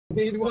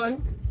Need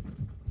one?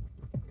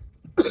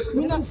 This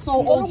is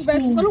so old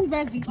school.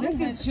 This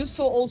is just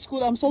so old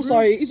school. I'm so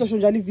sorry. It's a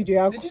Shonjali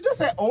video. Did you just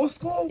say old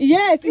school?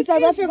 Yes, in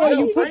South Africa, Yo,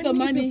 you put I the need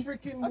to money.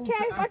 freaking move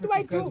Okay, to what do I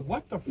Africa, 'cause do?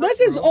 what the frick, This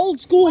is bro? old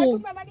I school.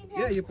 put my money in Yeah,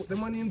 here. you put the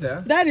money in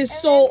there. That is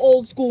so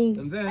old school.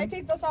 And then, I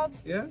take this out.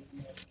 yeah?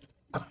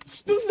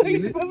 Seal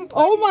it.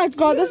 Oh my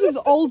god, this is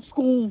old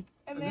school.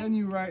 And then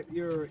you write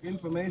your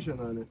information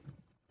on it.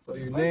 So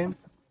your name.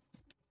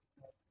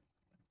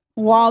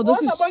 Wow,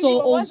 this is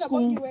so old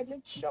school.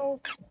 Let's show.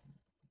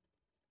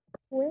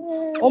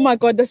 Oh my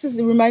god, this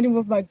is reminding me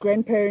of my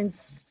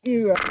grandparents'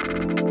 era.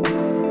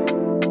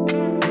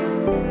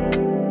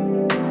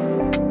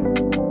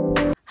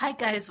 Hi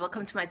guys,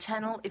 welcome to my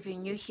channel. If you're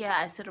new here,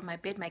 I sit on my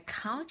bed, my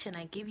couch, and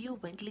I give you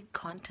weekly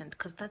content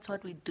because that's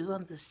what we do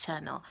on this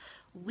channel.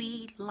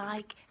 We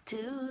like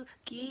to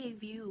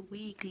give you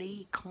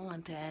weekly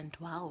content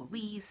while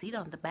we sit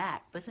on the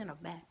bed. But sit on the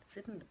bed,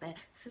 sit on the bed,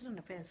 sit on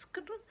the bed.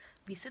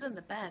 We sit on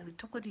the bed, we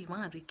talk what we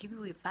want, we give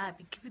you a vibe,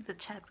 we give you the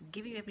chat, we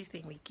give you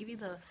everything, we give you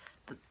the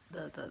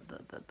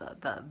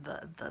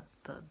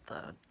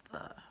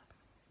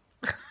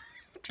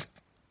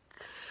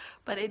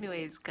But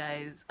anyways,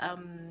 guys,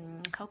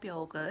 hope you're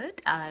all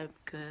good. I'm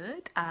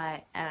good.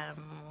 I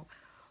am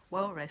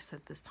well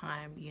rested this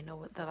time. You know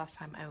what? The last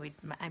time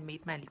I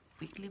made my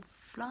weekly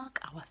vlog,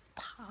 I was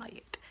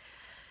tired.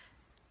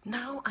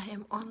 Now I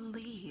am on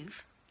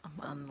leave. I'm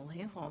on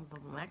leave on the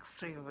next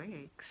 3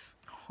 weeks.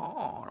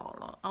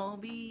 Oh, I'll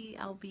be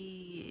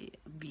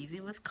busy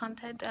with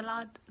content a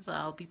lot, so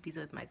I'll be busy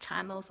with my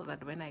channel so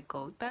that when I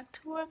go back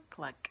to work,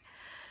 like,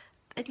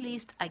 at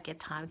least I get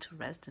time to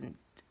rest and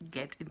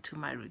get into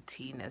my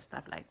routine and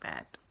stuff like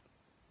that.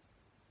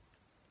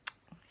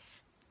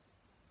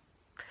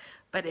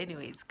 But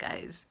anyways,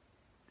 guys,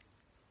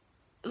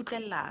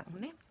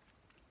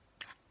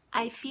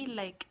 I feel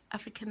like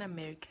African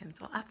Americans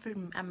or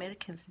African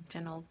Americans in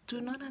general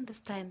do not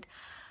understand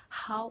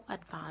how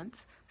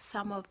advanced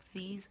some of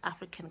these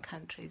African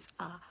countries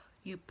are.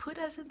 You put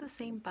us in the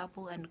same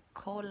bubble and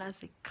call us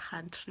a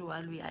country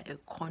while we are a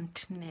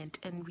continent,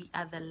 and we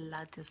are the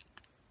largest.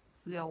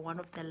 We are one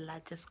of the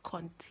largest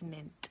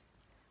continent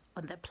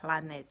on the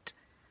planet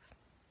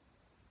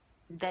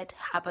that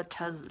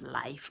habitats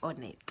life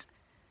on it.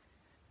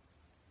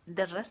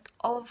 The rest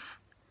of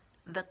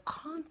the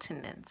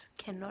continents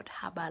cannot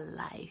harbor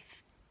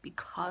life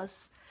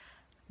because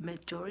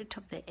majority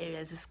of the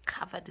areas is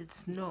covered in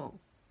snow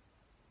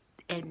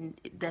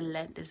and the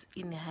land is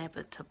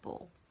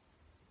inhabitable.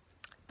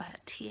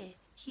 But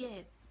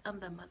here on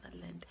the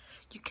motherland,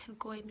 you can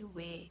go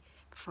anywhere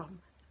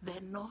from the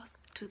north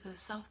to the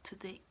south, to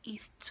the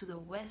east, to the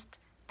west.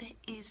 There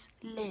is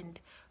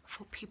land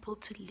for people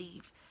to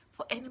live,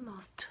 for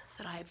animals to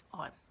thrive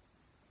on.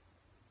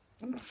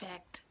 In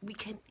fact, we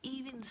can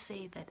even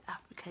say that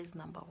Africa is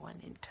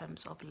 #1 in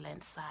terms of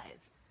land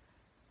size,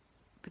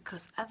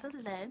 because other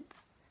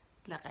lands,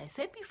 like I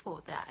said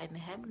before, they are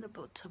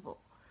inhabitable.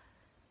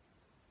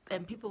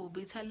 And people will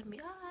be telling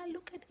me,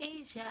 look at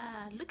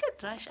Asia, look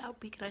at Russia, how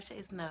big Russia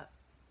is now.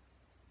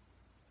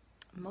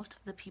 Most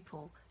of the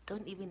people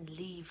don't even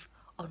live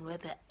on where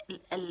the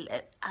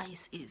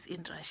ice is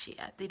in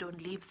Russia. They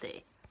don't live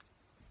there.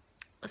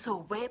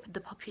 So where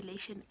the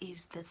population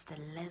is, that's the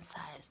land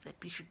size that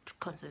we should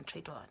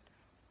concentrate on.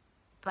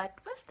 But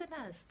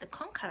Westerners, the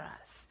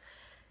conquerors,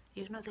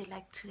 you know, they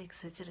like to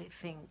exaggerate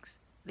things.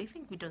 They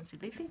think we don't see,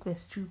 they think we're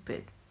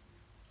stupid.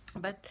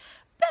 But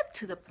back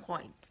to the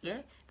point,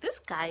 yeah? This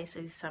guy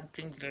says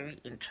something very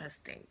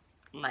interesting.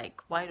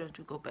 Like, why don't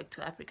you go back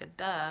to Africa?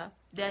 Duh.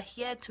 They're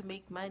here to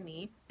make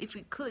money. If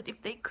they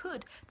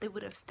could, they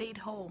would have stayed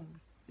home.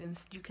 And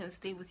you can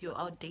stay with your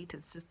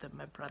outdated system,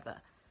 my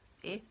brother.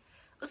 Eh?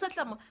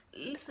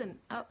 Listen,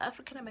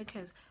 African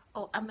Americans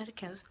or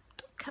Americans,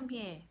 don't come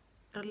here,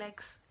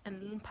 relax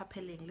and learn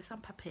papeling, listen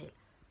papel.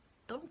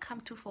 Don't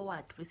come too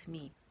forward with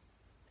me.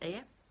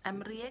 Eh?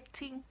 I'm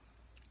reacting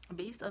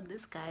based on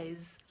this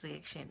guy's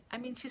reaction. I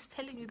mean, she's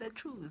telling you the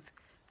truth.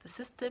 The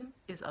system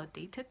is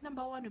outdated.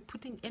 #1, you're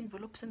putting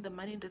envelopes in the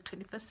money in the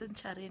 21st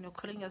century and you're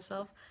calling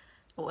yourself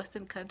a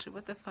Western country.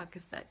 What the fuck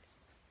is that?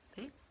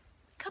 Eh?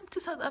 Come to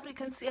South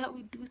Africa and see how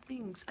we do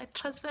things. I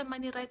transfer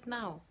money right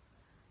now.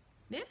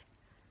 Yeah?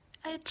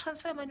 I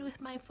transfer money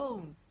with my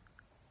phone.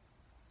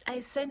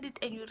 I send it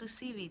and you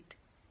receive it.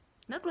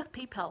 Not with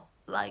PayPal,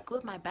 like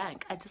with my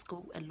bank. I just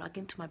go and log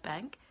into my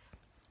bank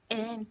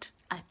and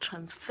I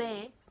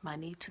transfer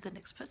money to the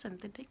next person,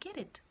 then they get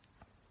it.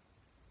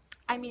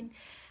 I mean,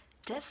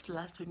 just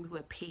last when we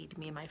were paid,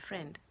 me and my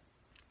friend,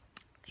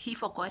 he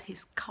forgot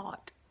his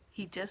card.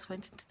 He just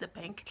went into the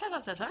bank,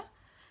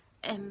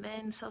 and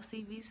then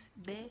self-service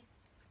there,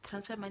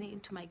 transfer money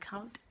into my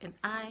account, and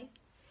I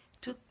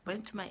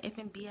went to my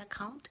FNB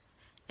account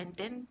and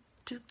then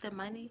took the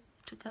money,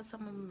 took out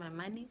some of my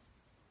money,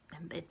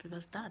 and it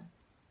was done.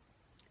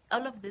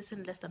 All of this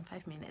in less than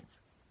 5 minutes.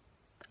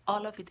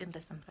 All of it in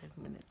less than 5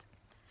 minutes.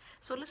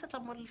 So let's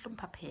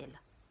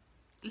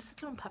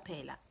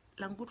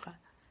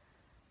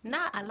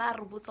na a la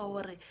re botsa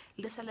gore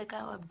le sale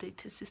ka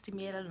update system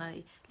e le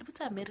nae le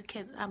botsa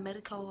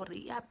America gore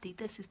e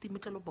update system e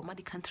tlo boma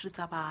di-country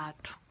tsa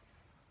batho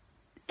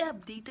e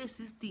update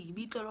system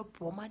e tlo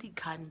boma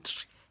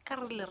di-country ka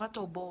re le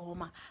rata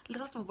boma le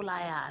rata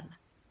bolayana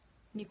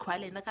mekgwa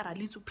le ena ka ra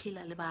le itse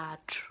phela le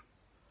batho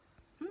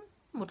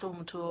motho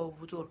o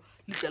botsa gore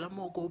le tlela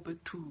mo go back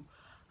to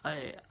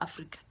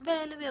Africa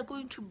vele we are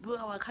going to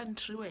our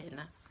country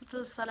wena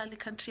tse sala le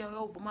country ya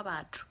go boma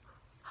batho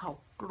how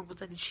re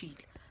botsa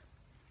ditšhile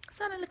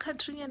sana le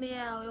country nyane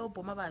ya yo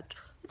boma batho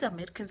it's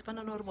Americans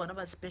bana no re bona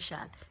ba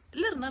special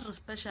le rena re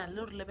special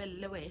le re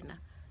lebelle wena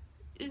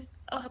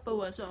a hapa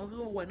wa so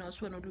wena wa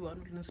swena do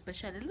one le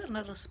special le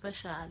rena re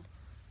special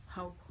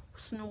how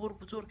sino gore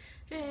botsa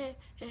gore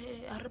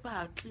a re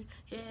batle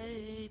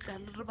tla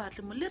re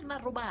batle mo le rena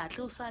re batle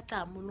o sa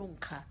tla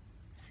molonka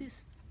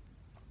sis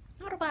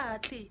re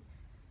batle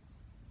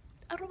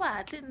a re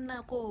batle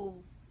nna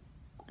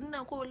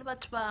ko le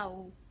batho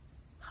bao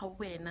ha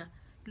wena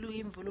lo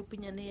envelope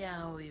nyane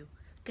yawo yo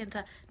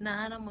kenta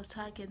nahana motho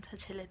a kenta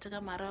tšhelete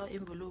ka mara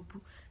envelope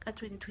ka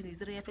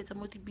 2023 ya fetsa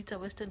mo tibitsa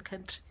western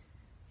country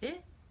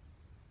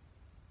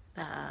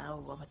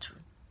wa batho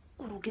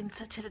o ro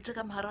kenta tšhelete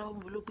ka mara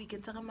envelope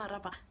kenta ka mara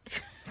ba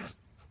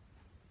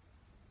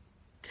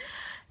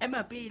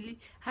ema pele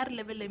ha re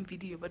lebeleng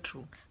video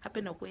bathong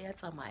hape nako ya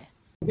tsamaya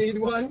Need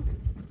one?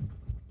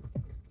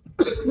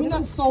 This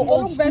is so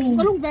old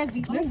school.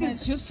 This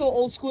is just so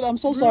old school. I'm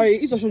so sorry.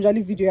 It's a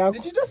Shonjali video.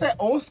 Did you just say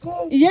old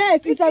school?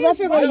 Yes, in South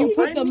Africa, I you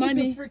put need the to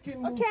money. freaking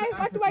move Okay, to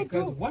what do I Africa,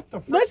 'cause do? What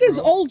the fuck, This is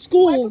bro? old I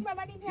school. put my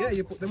money in here. Yeah,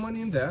 you put the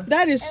money in there.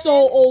 That is so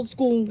old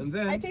school. And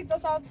then, I take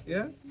this out.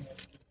 yeah.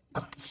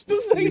 This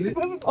is how you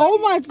deposit. Oh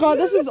my god,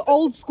 this is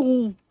old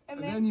school. And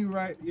And then then you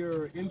write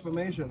your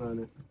information on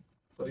it.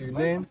 So your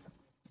name.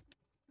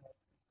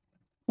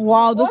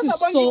 Wow, this is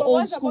What's about so you? old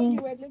What's about school.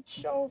 you? Let's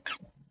show.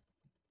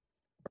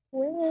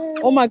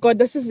 Oh my god,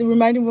 this is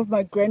reminding me of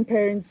my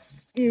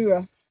grandparents'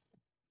 era.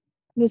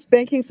 This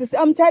banking system.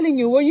 I'm telling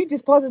you, when you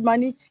deposit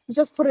money, you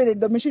just put it in,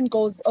 the machine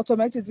goes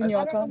automatic in your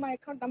I don't know account. my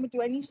account number.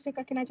 Do I need to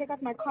check? Can I check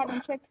out my card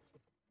and check?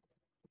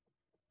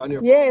 On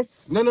your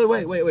Yes. phone. No,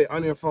 wait.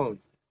 On your phone.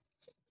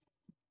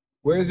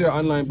 Where's your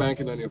online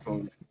banking on your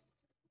phone?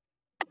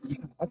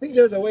 I think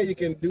there's a way you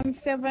can do.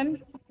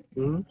 7.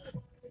 Mhm.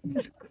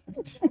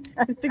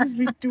 Things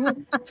we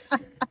do.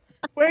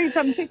 Wait,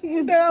 I'm taking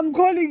it. I'm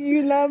calling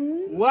you,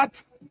 Lam.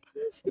 What?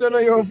 You don't know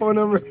your own phone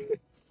number?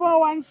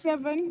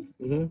 417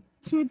 Mm-hmm.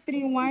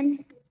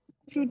 231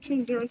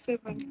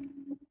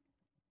 2207.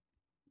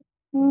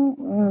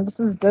 This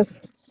is just.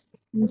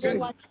 Okay,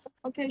 what?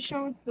 Okay,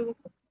 show the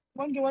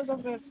one. Give us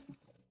of this.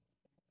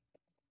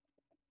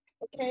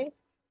 Okay,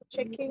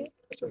 checking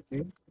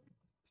Checking.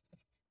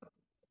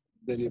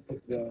 Then you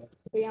put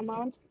the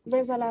amount.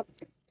 Where's a lap?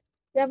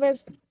 Yeah,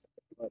 where's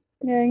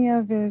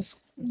Yeah,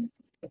 this.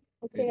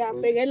 okay? Yeah,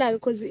 begela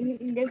because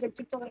in guys of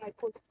TikTok and I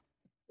post.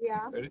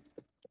 Yeah. Ready?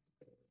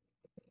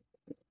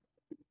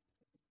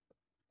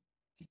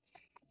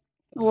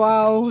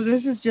 Wow,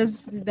 this is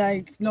just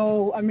like,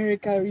 no,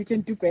 America, you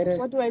can do better.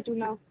 What do I do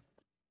now?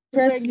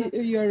 Press, pregnant.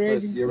 you're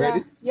Press, ready. you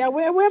ready? Yeah.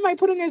 Where am I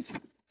putting it?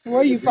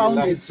 Where you found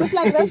it? Just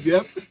like this?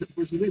 Yep.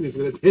 What you think it's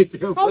gonna take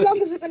you? How long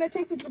is it gonna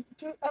take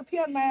to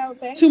appear on my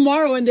bank?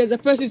 Tomorrow, when there's a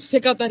person to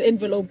take out that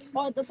envelope.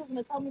 Oh, this is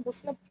gonna tell me the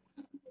slip.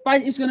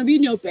 But it's gonna be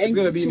in your bank. It's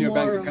gonna be in your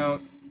tomorrow. bank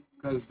account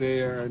because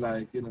they are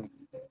like, you know.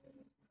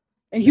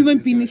 A human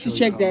It's being gonna needs to show you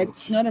check how that,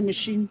 much. not a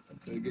machine.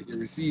 So you get your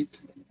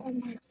receipt. Oh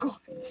my god.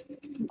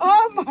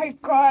 Oh my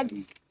god.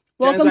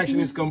 Welcome Transaction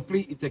to. is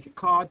complete. You take a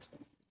card.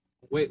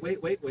 Wait.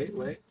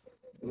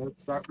 It's gonna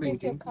start Take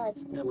your blinking. card.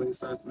 Yeah, when it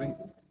starts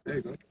blinking. There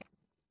you go.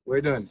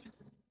 We're done.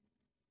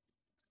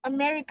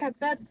 America,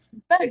 that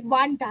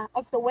wonder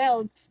of the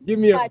world. Give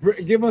me a But-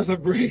 break. Give us a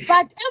break.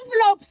 But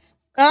envelopes.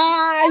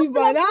 Ay,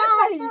 but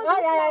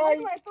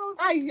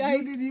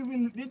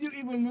Did you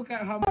even look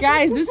at how much?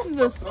 guys, this is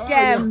a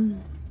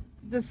scam.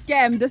 The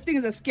scam. This thing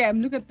is a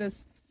scam. Look at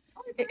this.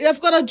 They've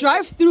got a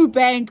drive-through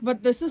bank,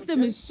 but the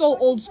system is so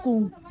old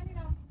school.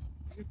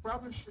 You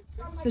probably should.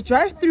 The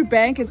drive-through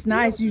bank, it's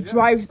nice. You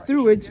drive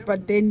through it,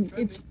 but then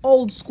it's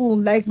old school,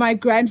 like my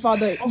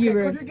grandfather Okay,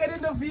 era. could you get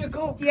in the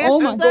vehicle? Yes, Oh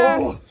my sir.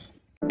 Oh,